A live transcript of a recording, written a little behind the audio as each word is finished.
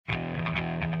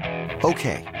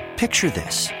Okay, picture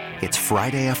this. It's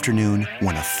Friday afternoon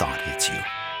when a thought hits you.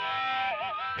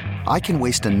 I can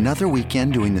waste another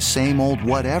weekend doing the same old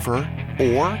whatever,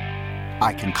 or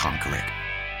I can conquer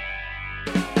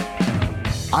it.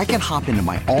 I can hop into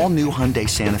my all-new Hyundai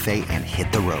Santa Fe and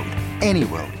hit the road. Any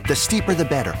road. The steeper, the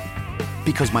better.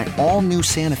 Because my all-new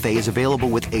Santa Fe is available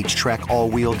with H-Track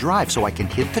all-wheel drive, so I can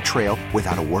hit the trail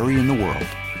without a worry in the world.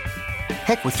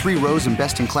 Heck, with 3 rows and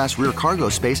best-in-class rear cargo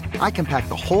space, I can pack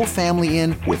the whole family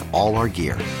in with all our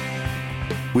gear.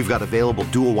 We've got available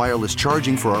dual wireless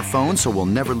charging for our phones, so we'll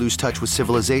never lose touch with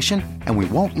civilization, and we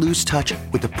won't lose touch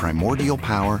with the primordial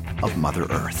power of Mother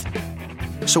Earth.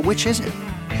 So which is it?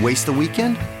 Waste the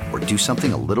weekend or do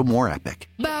something a little more epic?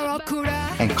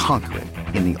 And conquer it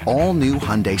in the all-new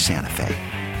Hyundai Santa Fe.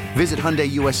 Visit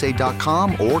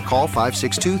HyundaiUSA.com or call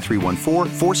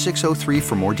 562-314-4603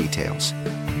 for more details.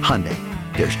 Hyundai,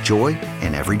 there's joy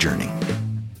in every journey.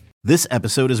 This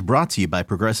episode is brought to you by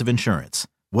Progressive Insurance.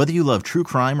 Whether you love true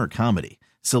crime or comedy,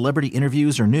 celebrity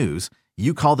interviews or news,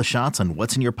 you call the shots on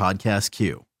what's in your podcast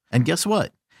queue. And guess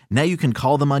what? Now you can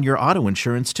call them on your auto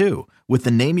insurance too with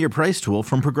the Name Your Price tool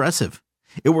from Progressive.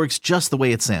 It works just the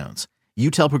way it sounds. You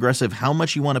tell Progressive how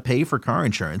much you want to pay for car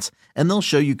insurance, and they'll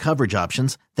show you coverage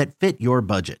options that fit your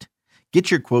budget. Get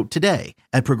your quote today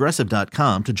at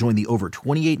Progressive.com to join the over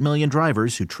 28 million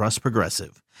drivers who trust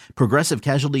Progressive. Progressive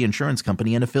Casualty Insurance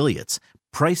Company and Affiliates.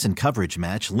 Price and coverage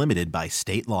match limited by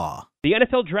state law. The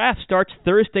NFL Draft starts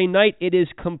Thursday night. It is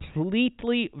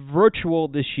completely virtual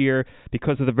this year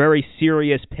because of the very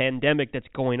serious pandemic that's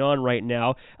going on right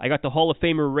now. I got the Hall of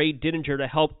Famer Ray Didinger to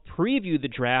help preview the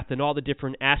draft and all the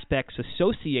different aspects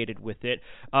associated with it.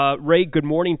 Ray, good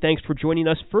morning. Thanks for joining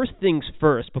us. First things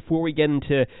first, before we get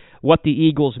into what the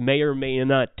Eagles may or may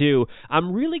not do,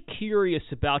 I'm really curious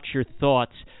about your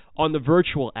thoughts on the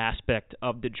virtual aspect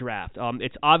of the draft.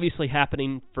 It's obviously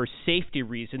happening for safety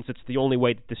reasons. It's the only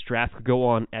way that this draft could go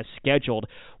on as scheduled.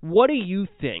 What do you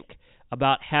think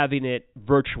about having it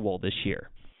virtual this year?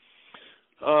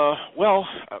 Well,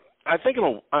 I think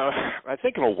it'll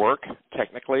work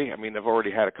technically. I mean, they've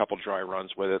already had a couple dry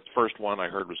runs with it. The first one I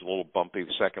heard was a little bumpy.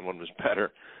 The second one was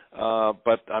better.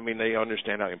 But I mean, they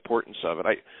understand the importance of it.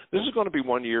 This is going to be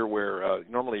one year where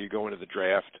normally you go into the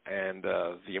draft and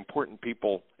the important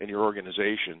people in your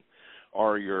organization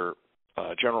are your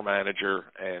general manager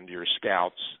and your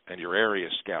scouts and your area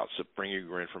scouts that bring you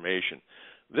your information.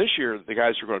 This year, the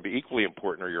guys who are going to be equally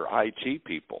important are your IT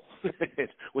people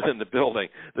within the building,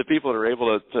 the people that are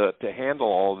able to handle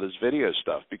all of this video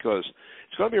stuff, because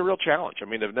it's going to be a real challenge. I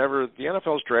mean, the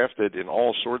NFL's drafted in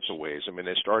all sorts of ways. I mean,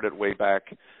 they started way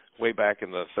back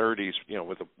in the 30s,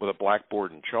 with a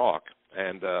blackboard and chalk,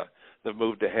 and they've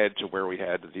moved ahead to where we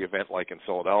had the event like in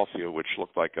Philadelphia, which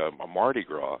looked like a Mardi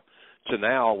Gras, to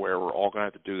now where we're all going to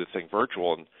have to do the thing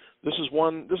virtual. And this is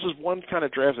one kind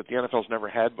of draft that the NFL's never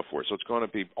had before, so it's going to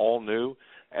be all new.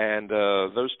 And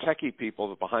those techie people,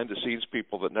 the behind-the-scenes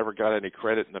people that never got any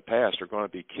credit in the past, are going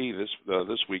to be key this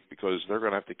week because they're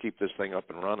going to have to keep this thing up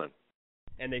and running.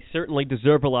 And they certainly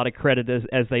deserve a lot of credit,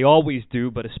 as they always do,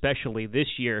 but especially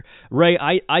this year. Ray,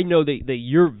 I know that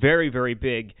you're very, very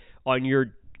big on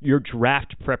your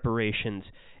draft preparations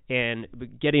and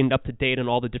getting up to date on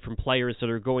all the different players that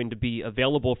are going to be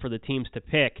available for the teams to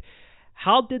pick.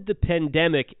 How did the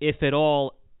pandemic, if at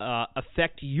all,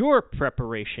 affect your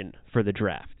preparation for the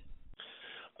draft?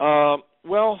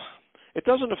 Well, it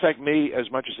doesn't affect me as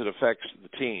much as it affects the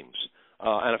teams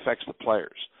and affects the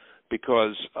players,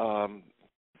 because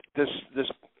this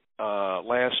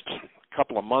last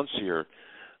couple of months here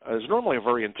is normally a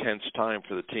very intense time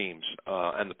for the teams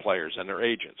and the players and their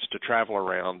agents to travel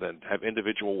around and have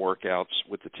individual workouts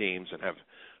with the teams and have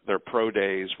their pro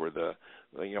days where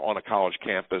on a college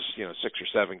campus, 6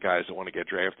 or 7 guys that want to get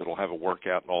drafted will have a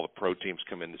workout and all the pro teams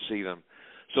come in to see them.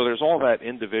 So there's all that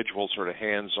individual sort of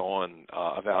hands-on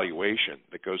evaluation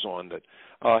that goes on that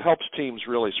helps teams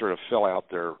really sort of fill out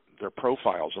their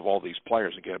profiles of all these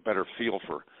players and get a better feel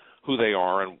for who they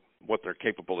are and what they're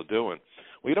capable of doing.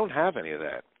 We don't have any of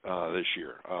that this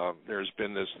year. There's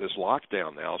been this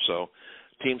lockdown now, so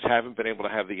teams haven't been able to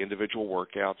have the individual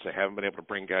workouts. They haven't been able to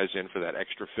bring guys in for that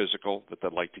extra physical that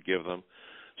they'd like to give them.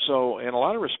 So in a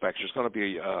lot of respects, there's going to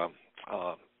be a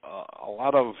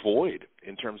lot of void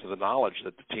in terms of the knowledge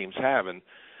that the teams have, and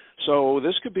so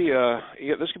this could be a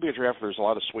draft where there's a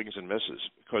lot of swings and misses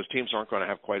because teams aren't going to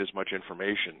have quite as much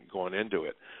information going into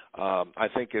it. I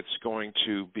think it's going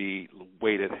to be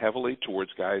weighted heavily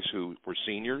towards guys who were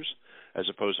seniors as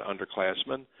opposed to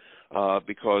underclassmen,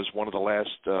 because one of the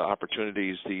last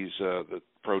opportunities the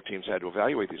pro teams had to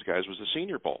evaluate these guys was the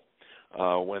Senior Bowl.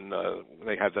 when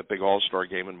they have that big All-Star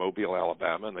game in Mobile,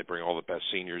 Alabama, and they bring all the best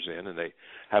seniors in, and they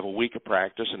have a week of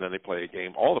practice, and then they play a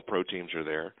game. All the pro teams are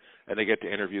there, and they get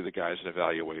to interview the guys and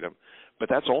evaluate them. But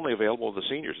that's only available to the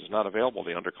seniors. It's not available to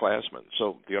the underclassmen.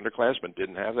 So the underclassmen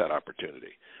didn't have that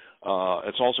opportunity.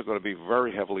 It's also going to be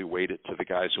very heavily weighted to the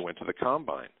guys who went to the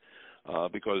combine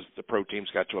because the pro teams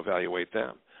got to evaluate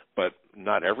them. But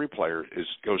not every player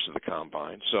goes to the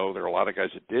combine, so there are a lot of guys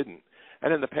that didn't.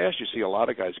 And in the past, you see a lot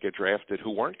of guys get drafted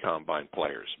who weren't combine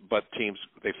players, but teams,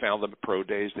 they found them at pro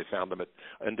days, they found them at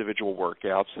individual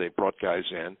workouts, they brought guys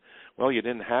in. Well, you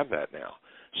didn't have that now.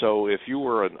 So if you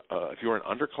were an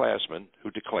underclassman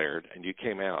who declared and you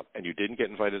came out and you didn't get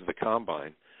invited to the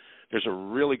combine, there's a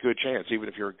really good chance, even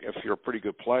if you're a pretty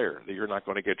good player, that you're not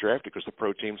going to get drafted because the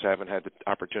pro teams haven't had the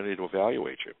opportunity to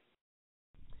evaluate you.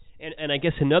 And I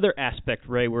guess another aspect,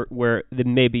 Ray, where that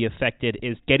may be affected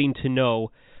is getting to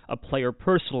know a player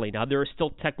personally. Now, there are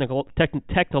still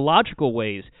technological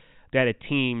ways that a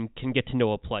team can get to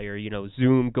know a player,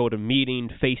 Zoom, go to meeting,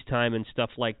 FaceTime, and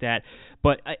stuff like that.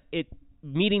 But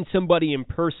meeting somebody in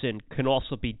person can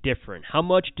also be different. How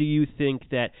much do you think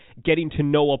that getting to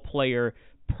know a player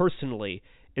personally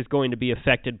is going to be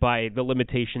affected by the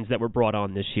limitations that were brought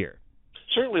on this year?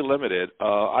 Certainly limited.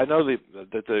 I know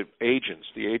that the agents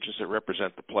that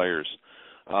represent the players,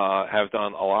 have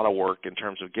done a lot of work in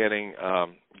terms of getting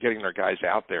their guys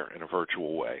out there in a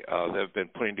virtual way. They've been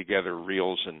putting together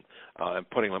reels and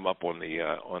putting them up on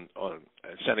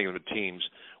sending them to teams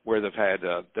where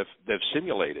they've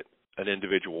simulated an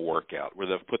individual workout, where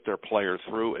they've put their player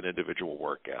through an individual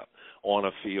workout on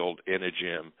a field, in a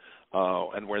gym,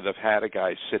 and where they've had a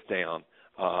guy sit down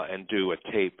and do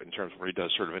a tape in terms of where he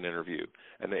does sort of an interview.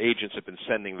 And the agents have been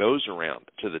sending those around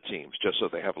to the teams just so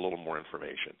they have a little more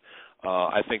information.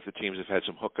 I think the teams have had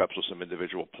some hookups with some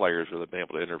individual players where they've been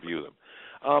able to interview them.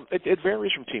 It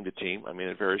varies from team to team. I mean,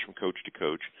 it varies from coach to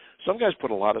coach. Some guys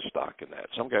put a lot of stock in that.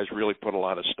 Some guys really put a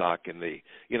lot of stock in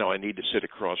I need to sit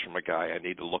across from a guy. I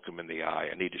need to look him in the eye.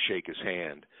 I need to shake his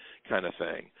hand kind of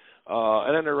thing.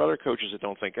 And then there are other coaches that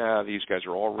don't think, these guys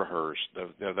are all rehearsed.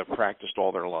 They've practiced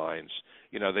all their lines.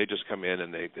 They just come in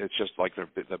and it's just like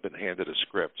they've been handed a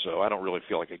script. So I don't really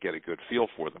feel like I get a good feel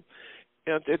for them.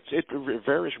 It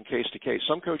varies from case to case.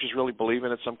 Some coaches really believe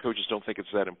in it. Some coaches don't think it's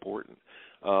that important.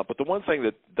 But the one thing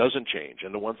that doesn't change,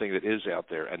 and the one thing that is out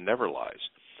there and never lies,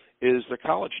 is the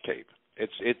college tape.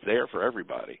 It's there for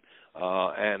everybody.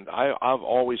 And I've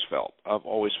always felt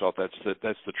that's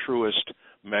the truest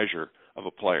measure of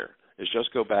a player, is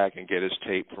just go back and get his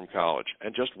tape from college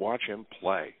and just watch him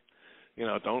play.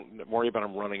 Don't worry about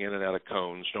him running in and out of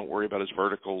cones. Don't worry about his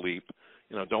vertical leap.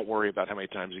 Don't worry about how many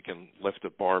times he can lift a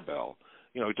barbell.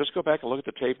 Just go back and look at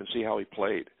the tape and see how he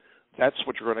played. That's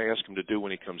what you're going to ask him to do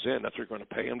when he comes in. That's what you're going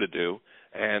to pay him to do,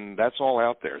 and that's all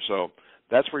out there. So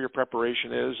that's where your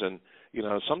preparation is. And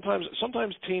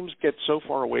sometimes teams get so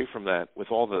far away from that with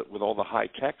all the high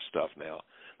tech stuff now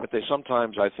that they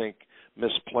sometimes, I think,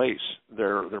 misplace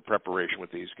their preparation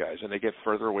with these guys, and they get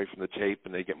further away from the tape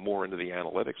and they get more into the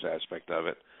analytics aspect of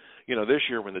it. This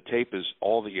year when the tape is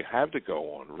all that you have to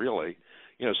go on, really,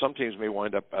 some teams may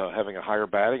wind up having a higher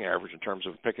batting average in terms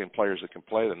of picking players that can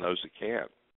play than those that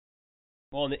can't.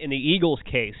 Well, in the Eagles'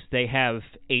 case, they have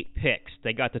 8 picks.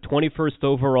 They got the 21st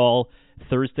overall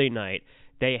Thursday night.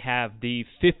 They have the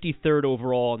 53rd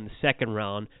overall in the second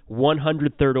round,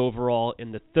 103rd overall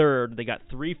in the third. They got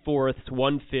 3 fourths,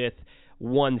 1 fifth,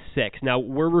 1 sixth. Now,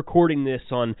 we're recording this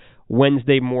on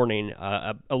Wednesday morning,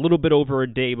 a little bit over a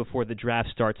day before the draft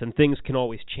starts, and things can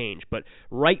always change. But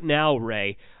right now,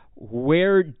 Ray,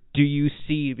 where do you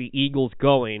see the Eagles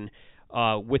going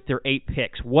with their 8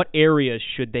 picks? What areas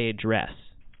should they address?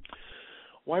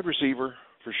 Wide receiver,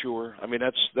 for sure. I mean,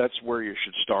 that's where you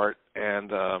should start,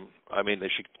 and they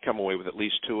should come away with at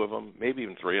least 2 of them, maybe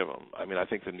even 3 of them. I mean, I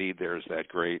think the need there is that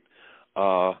great.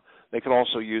 They could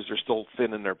also they're still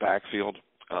thin in their backfield.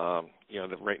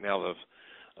 Right now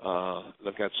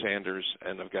they've got Sanders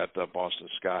and they've got Boston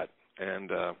Scott, and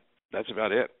that's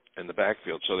about it in the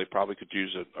backfield. So they probably could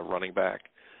use a running back.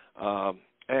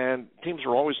 And teams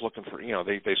are always looking for,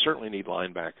 they certainly need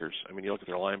linebackers. I mean, you look at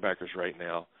their linebackers right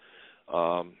now.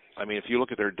 If you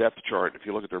look at their depth chart, if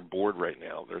you look at their board right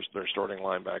now, their starting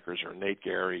linebackers are Nate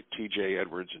Gary, T.J.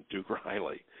 Edwards, and Duke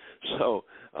Riley. So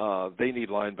they need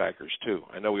linebackers too.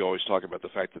 I know we always talk about the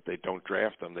fact that they don't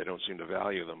draft them, they don't seem to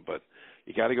value them, but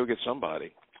you got to go get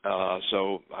somebody.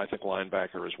 So I think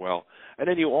linebacker as well. And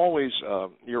then you're always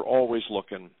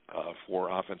looking for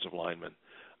offensive linemen.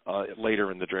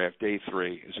 Later in the draft, day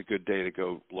 3 is a good day to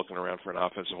go looking around for an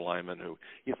offensive lineman who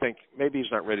you think maybe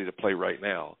he's not ready to play right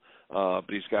now, but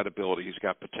he's got ability, he's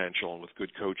got potential, and with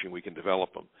good coaching, we can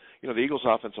develop him. You know, the Eagles'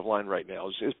 offensive line right now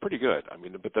is pretty good. I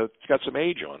mean, but it's got some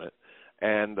age on it,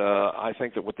 and I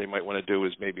think that what they might want to do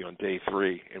is maybe on day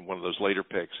 3 in one of those later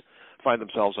picks, find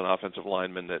themselves an offensive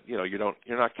lineman that you're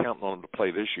not counting on him to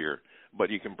play this year, but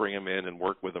you can bring him in and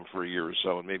work with him for a year or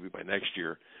so, and maybe by next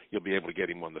year you'll be able to get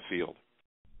him on the field.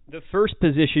 The first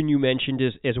position you mentioned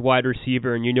is wide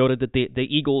receiver, and you noted that the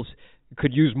Eagles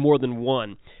could use more than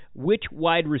one. Which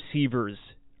wide receivers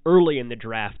early in the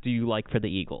draft do you like for the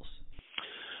Eagles?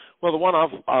 Well, the one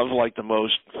I've liked the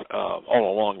most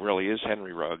all along really is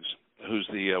Henry Ruggs, who's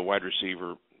the wide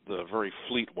receiver, the very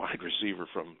fleet wide receiver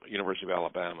from University of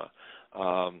Alabama.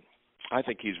 I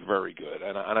think he's very good,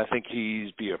 and I think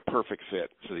he'd be a perfect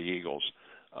fit for the Eagles.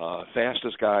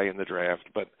 Fastest guy in the draft,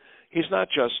 but he's not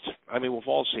just, I mean, we've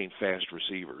all seen fast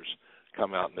receivers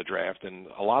come out in the draft, and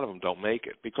a lot of them don't make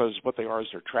it because what they are is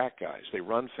they're track guys. They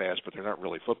run fast, but they're not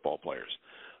really football players.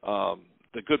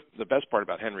 The best part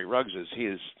about Henry Ruggs is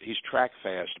he's track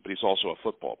fast, but he's also a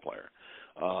football player,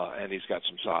 and he's got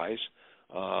some size.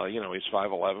 He's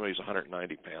 5'11", he's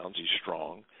 190 pounds, he's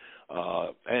strong,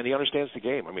 and he understands the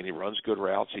game. I mean, he runs good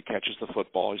routes, he catches the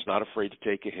football, he's not afraid to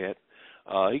take a hit.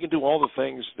 He can do all the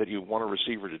things that you want a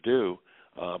receiver to do,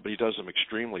 but he does them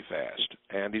extremely fast.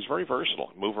 And he's very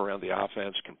versatile. Move around the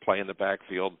offense, can play in the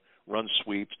backfield, run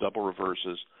sweeps, double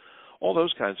reverses, all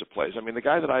those kinds of plays. I mean, the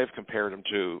guy that I have compared him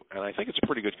to, and I think it's a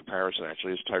pretty good comparison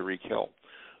actually, is Tyreek Hill,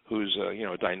 who's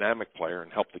a dynamic player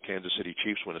and helped the Kansas City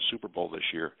Chiefs win a Super Bowl this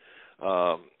year.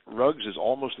 Ruggs is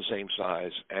almost the same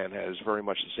size and has very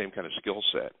much the same kind of skill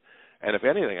set. And if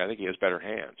anything, I think he has better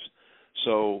hands.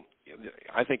 So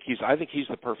I think he's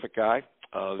the perfect guy.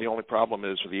 The only problem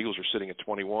is the Eagles are sitting at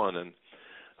 21, and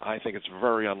I think it's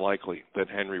very unlikely that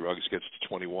Henry Ruggs gets to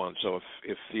 21. So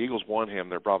if the Eagles want him,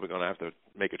 they're probably going to have to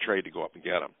make a trade to go up and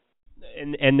get him.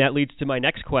 And that leads to my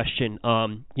next question.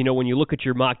 When you look at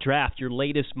your mock draft, your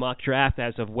latest mock draft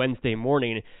as of Wednesday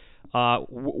morning,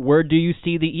 where do you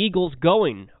see the Eagles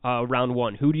going round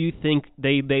 1? Who do you think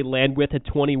they land with at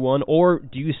 21, or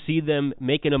do you see them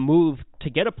making a move to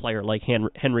get a player like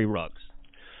Henry Ruggs?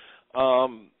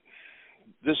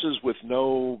 This is with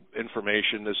no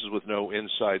information. This is with no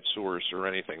inside source or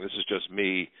anything. This is just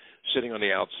me sitting on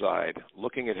the outside,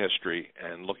 looking at history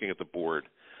and looking at the board.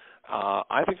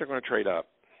 I think they're going to trade up.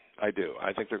 I do.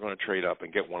 I think they're going to trade up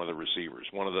and get one of the receivers,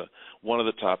 one of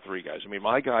the top 3 guys. I mean,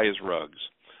 my guy is Ruggs,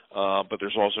 but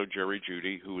there's also Jerry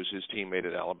Jeudy, who is his teammate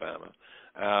at Alabama,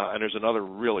 and there's another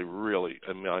really, really,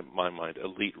 in my mind,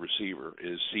 elite receiver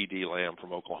is C.D. Lamb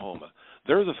from Oklahoma.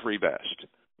 They're the 3 best.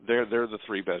 They're the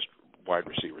 3 best wide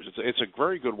receivers. It's a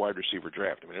very good wide receiver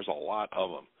draft. I mean, there's a lot of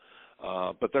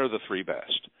them, but they're the 3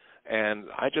 best. And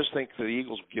I just think the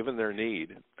Eagles, given their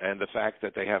need and the fact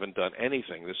that they haven't done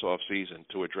anything this offseason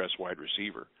to address wide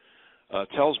receiver,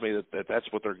 tells me that that's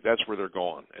where they're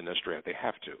going in this draft. They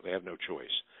have to. They have no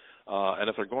choice. And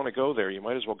if they're going to go there, you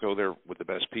might as well go there with the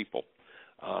best people.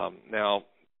 Now,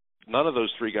 none of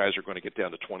those 3 guys are going to get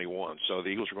down to 21, so the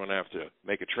Eagles are going to have to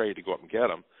make a trade to go up and get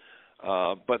them.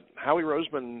 But Howie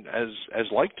Roseman has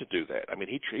liked to do that. I mean,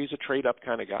 he's a trade-up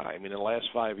kind of guy. I mean, in the last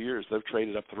 5 years, they've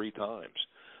traded up 3 times.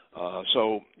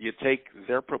 So you take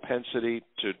their propensity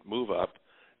to move up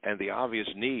and the obvious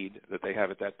need that they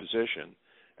have at that position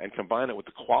and combine it with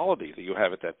the quality that you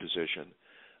have at that position.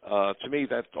 To me,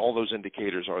 that all those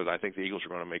indicators are that I think the Eagles are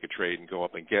going to make a trade and go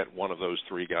up and get one of those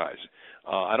 3 guys.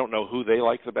 I don't know who they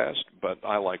like the best, but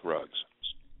I like Ruggs.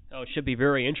 Oh, it should be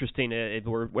very interesting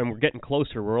when we're getting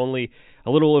closer. We're only a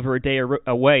little over a day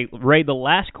away. Ray, the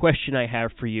last question I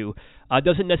have for you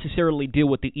doesn't necessarily deal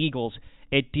with the Eagles.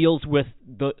 It deals with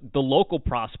the local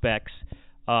prospects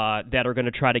that are going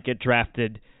to try to get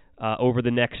drafted over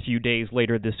the next few days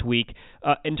later this week.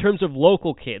 In terms of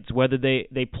local kids, whether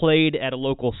they played at a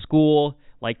local school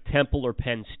like Temple or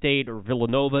Penn State or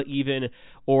Villanova even,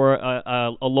 or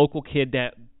a local kid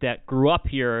that grew up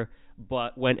here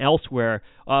but went elsewhere,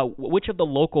 which of the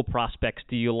local prospects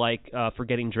do you like for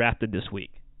getting drafted this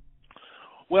week?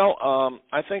 Well,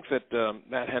 I think that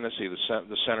Matt Hennessy,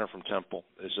 the center from Temple,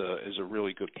 is a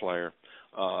really good player,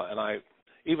 and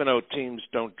even though teams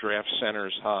don't draft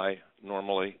centers high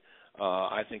normally,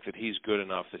 I think that he's good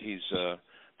enough that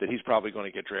he's probably going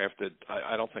to get drafted.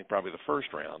 I don't think probably the first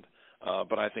round,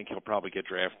 but I think he'll probably get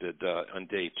drafted on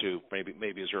day 2,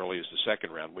 maybe as early as the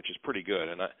second round, which is pretty good.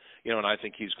 And I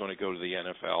think he's going to go to the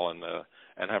NFL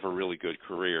and have a really good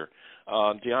career.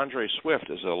 DeAndre Swift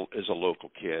is a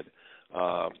local kid.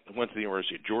 Went to the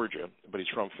University of Georgia, but he's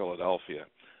from Philadelphia,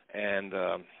 and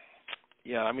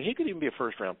I mean he could even be a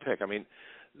first round pick. I mean,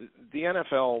 the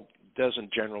NFL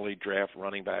doesn't generally draft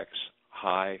running backs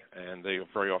high, and they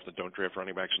very often don't draft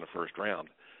running backs in the first round.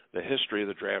 The history of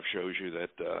the draft shows you that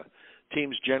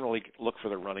teams generally look for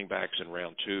the running backs in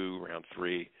round 2, round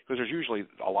 3, because there's usually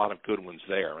a lot of good ones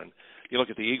there. And you look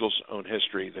at the Eagles' own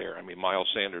history there. I mean, Miles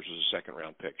Sanders was a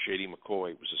second-round pick. Shady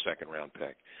McCoy was a second-round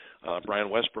pick. Brian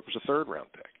Westbrook was a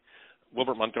third-round pick.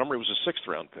 Wilbert Montgomery was a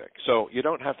sixth-round pick. So you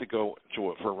don't have to go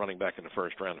for a running back in the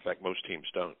first round. In fact, most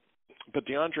teams don't. But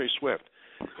DeAndre Swift,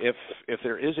 if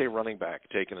there is a running back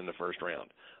taken in the first round,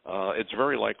 it's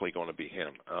very likely going to be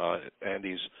him. And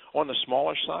he's on the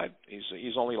smaller side.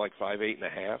 He's only like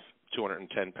 5'8.5",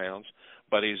 210 pounds.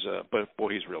 But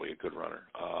he's really a good runner.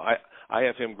 I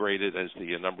have him graded as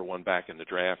the number 1 back in the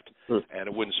draft, and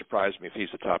it wouldn't surprise me if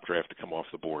he's the top draft to come off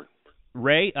the board.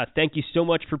 Ray, thank you so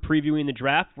much for previewing the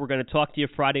draft. We're going to talk to you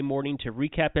Friday morning to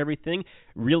recap everything.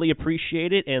 Really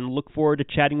appreciate it, and look forward to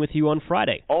chatting with you on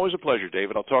Friday. Always a pleasure,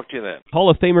 David. I'll talk to you then. Hall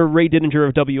of Famer Ray Didinger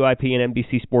of WIP and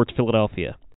NBC Sports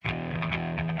Philadelphia.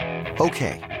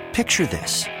 Okay, picture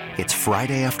this. It's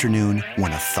Friday afternoon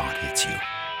when a thought hits you.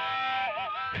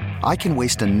 I can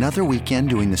waste another weekend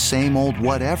doing the same old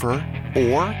whatever,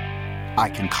 or I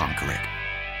can conquer it.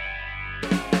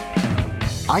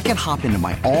 I can hop into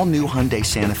my all-new Hyundai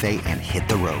Santa Fe and hit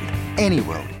the road. Any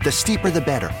road. The steeper, the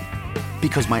better.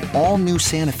 Because my all-new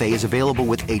Santa Fe is available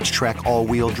with H-Track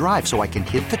all-wheel drive, so I can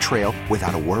hit the trail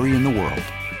without a worry in the world.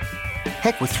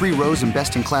 Heck, with 3 rows and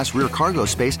best-in-class rear cargo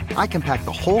space, I can pack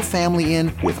the whole family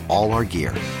in with all our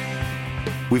gear.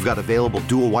 We've got available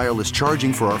dual wireless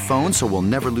charging for our phones, so we'll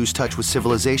never lose touch with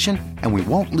civilization, and we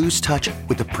won't lose touch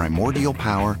with the primordial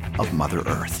power of Mother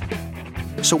Earth.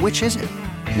 So which is it?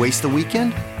 Waste the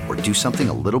weekend or do something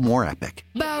a little more epic?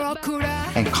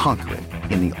 And conquer it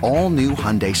in the all-new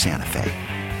Hyundai Santa Fe.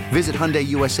 Visit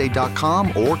HyundaiUSA.com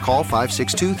or call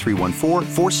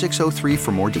 562-314-4603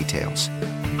 for more details.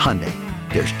 Hyundai,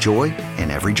 there's joy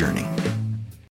in every journey.